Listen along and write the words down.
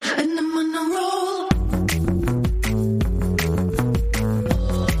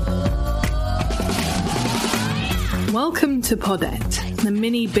to Podette, the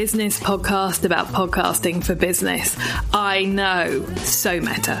mini business podcast about podcasting for business. I know, so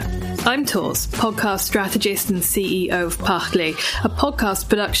meta. I'm Tors, podcast strategist and CEO of Partly, a podcast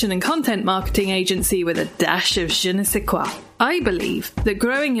production and content marketing agency with a dash of je ne sais quoi. I believe that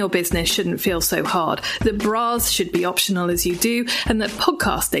growing your business shouldn't feel so hard, that bras should be optional as you do, and that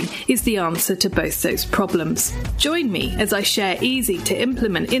podcasting is the answer to both those problems. Join me as I share easy to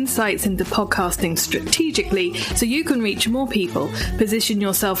implement insights into podcasting strategically so you can reach more people, position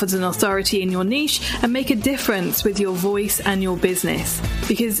yourself as an authority in your niche, and make a difference with your voice and your business.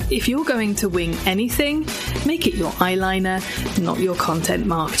 Because if you're going to wing anything, make it your eyeliner, not your content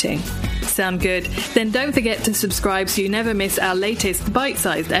marketing. Sound good? Then don't forget to subscribe so you never miss our latest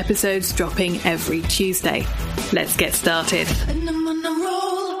bite-sized episodes dropping every Tuesday. Let's get started.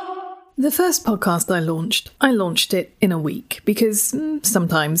 The first podcast I launched it in a week because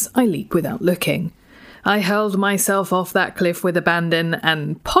sometimes I leap without looking. I hurled myself off that cliff with abandon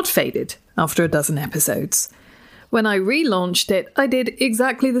and pod-faded after a dozen episodes. When I relaunched it, I did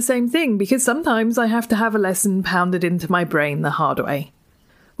exactly the same thing because sometimes I have to have a lesson pounded into my brain the hard way.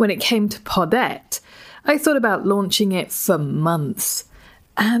 When it came to Podette, I thought about launching it for months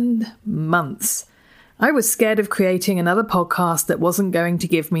and months. I was scared of creating another podcast that wasn't going to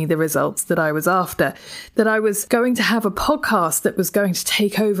give me the results that I was after, that I was going to have a podcast that was going to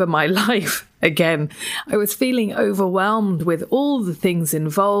take over my life again. I was feeling overwhelmed with all the things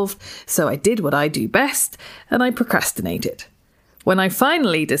involved, so I did what I do best, and I procrastinated. When I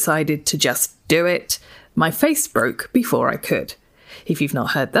finally decided to just do it, my face broke before I could. If you've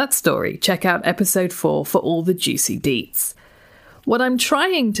not heard that story, check out episode 4 for all the juicy deets. What I'm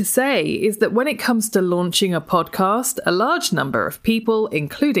trying to say is that when it comes to launching a podcast, a large number of people,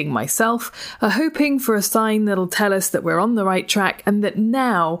 including myself, are hoping for a sign that'll tell us that we're on the right track and that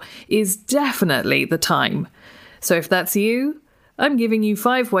now is definitely the time. So if that's you, I'm giving you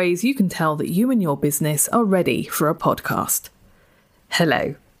 5 ways you can tell that you and your business are ready for a podcast.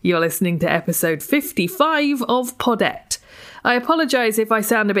 Hello, you're listening to episode 55 of Podette. I apologise if I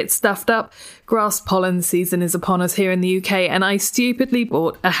sound a bit stuffed up. Grass pollen season is upon us here in the UK and I stupidly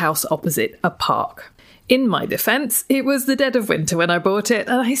bought a house opposite a park. In my defence, it was the dead of winter when I bought it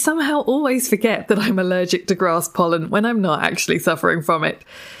and I somehow always forget that I'm allergic to grass pollen when I'm not actually suffering from it.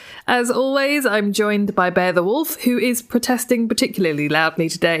 As always, I'm joined by Bear the Wolf, who is protesting particularly loudly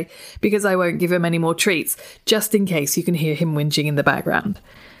today because I won't give him any more treats, just in case you can hear him whinging in the background.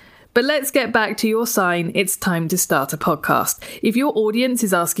 But let's get back to your sign. It's time to start a podcast. If your audience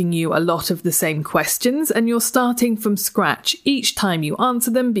is asking you a lot of the same questions and you're starting from scratch each time you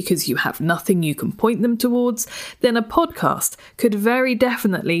answer them because you have nothing you can point them towards, then a podcast could very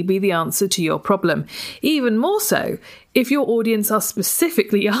definitely be the answer to your problem. Even more so if your audience are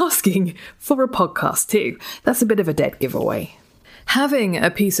specifically asking for a podcast too. That's a bit of a dead giveaway. Having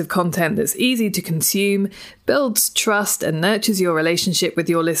a piece of content that's easy to consume, builds trust and nurtures your relationship with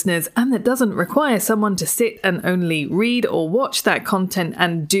your listeners, and that doesn't require someone to sit and only read or watch that content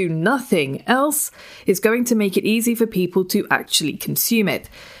and do nothing else is going to make it easy for people to actually consume it.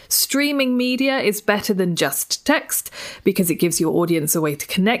 Streaming media is better than just text because it gives your audience a way to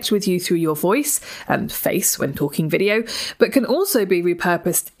connect with you through your voice and face when talking video, but can also be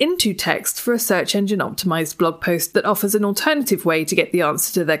repurposed into text for a search engine optimized blog post that offers an alternative way to get the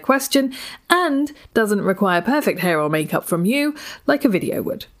answer to their question and doesn't require perfect hair or makeup from you like a video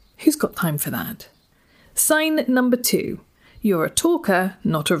would. Who's got time for that? Sign number 2. You're a talker,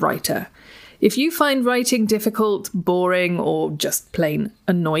 not a writer. If you find writing difficult, boring, or just plain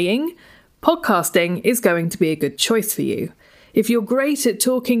annoying, podcasting is going to be a good choice for you. If you're great at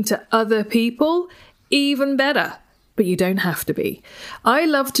talking to other people, even better. But you don't have to be. I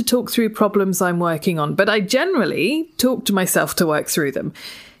love to talk through problems I'm working on, but I generally talk to myself to work through them.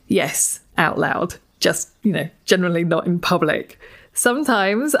 Yes, out loud. Just, generally not in public.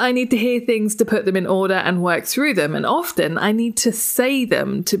 Sometimes I need to hear things to put them in order and work through them, and often I need to say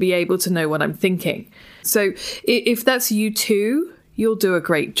them to be able to know what I'm thinking. So if that's you too, you'll do a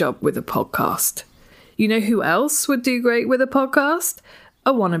great job with a podcast. You know who else would do great with a podcast?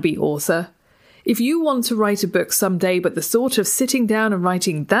 A wannabe author. If you want to write a book someday, but the thought of sitting down and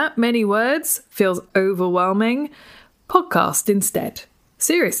writing that many words feels overwhelming, podcast instead.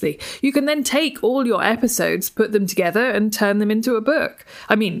 Seriously, you can then take all your episodes, put them together and turn them into a book.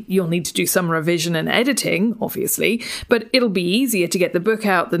 I mean, you'll need to do some revision and editing, obviously, but it'll be easier to get the book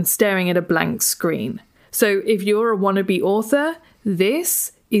out than staring at a blank screen. So if you're a wannabe author,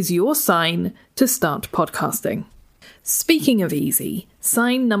 this is your sign to start podcasting. Speaking of easy,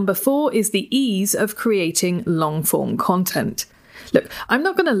 sign number 4 is the ease of creating long-form content. Look, I'm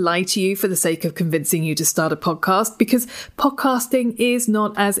not going to lie to you for the sake of convincing you to start a podcast, because podcasting is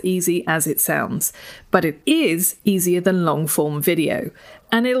not as easy as it sounds, but it is easier than long-form video.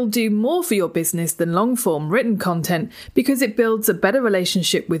 And it'll do more for your business than long-form written content because it builds a better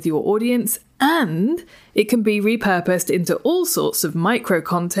relationship with your audience, and it can be repurposed into all sorts of micro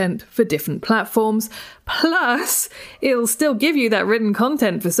content for different platforms. Plus, it'll still give you that written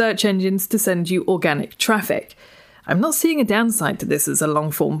content for search engines to send you organic traffic. I'm not seeing a downside to this as a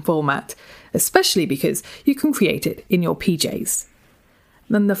long-form format, especially because you can create it in your PJs.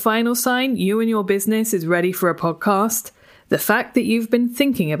 Then the final sign you and your business is ready for a podcast: the fact that you've been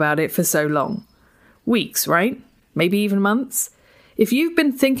thinking about it for so long. Weeks, right? Maybe even months. If you've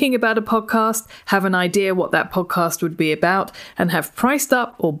been thinking about a podcast, have an idea what that podcast would be about, and have priced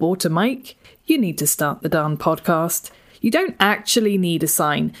up or bought a mic, you need to start the darn podcast. You don't actually need a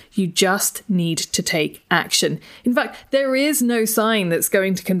sign. You just need to take action. In fact, there is no sign that's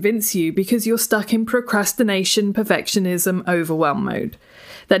going to convince you because you're stuck in procrastination, perfectionism, overwhelm mode.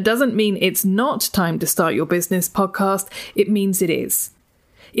 That doesn't mean it's not time to start your business podcast. It means it is.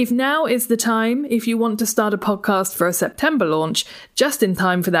 If now is the time, if you want to start a podcast for a September launch, just in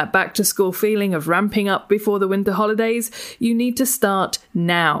time for that back-to-school feeling of ramping up before the winter holidays, you need to start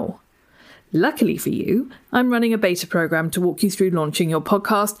now. Luckily for you, I'm running a beta program to walk you through launching your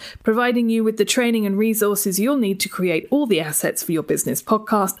podcast, providing you with the training and resources you'll need to create all the assets for your business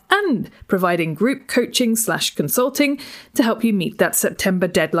podcast, and providing group coaching/consulting to help you meet that September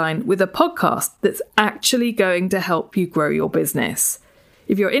deadline with a podcast that's actually going to help you grow your business.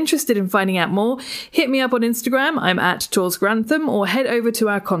 If you're interested in finding out more, hit me up on Instagram. I'm at Tors Grantham, or head over to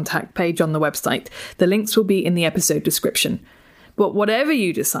our contact page on the website. The links will be in the episode description. But whatever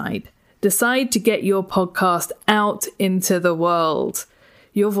you decide to get your podcast out into the world.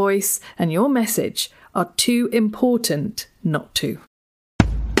 Your voice and your message are too important not to.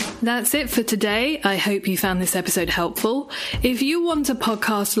 That's it for today. I hope you found this episode helpful. If you want a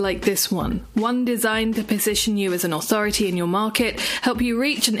podcast like this one designed to position you as an authority in your market, help you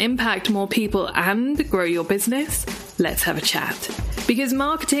reach and impact more people and grow your business, let's have a chat. Because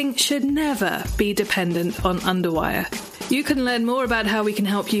marketing should never be dependent on underwire. You can learn more about how we can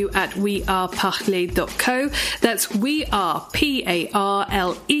help you at weareparler.co. That's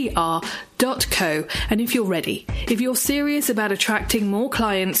weareparler.co. And if you're ready, if you're serious about attracting more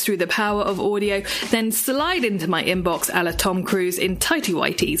clients through the power of audio, then slide into my inbox a la Tom Cruise in tighty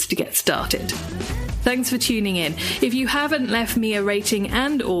whities to get started. Thanks for tuning in. If you haven't left me a rating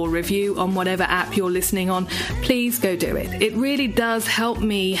and or review on whatever app you're listening on, please go do it. It really does help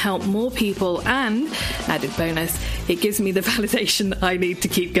me help more people, and, added bonus, it gives me the validation I need to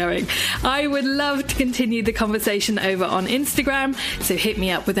keep going. I would love to continue the conversation over on Instagram, so hit me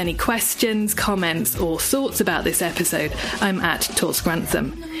up with any questions, comments, or thoughts about this episode. I'm at Tors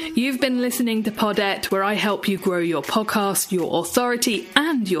Grantham. You've been listening to Podette, where I help you grow your podcast, your authority,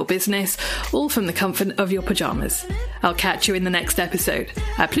 and your business, all from the comfort of your pajamas. I'll catch you in the next episode.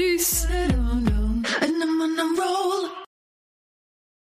 À plus!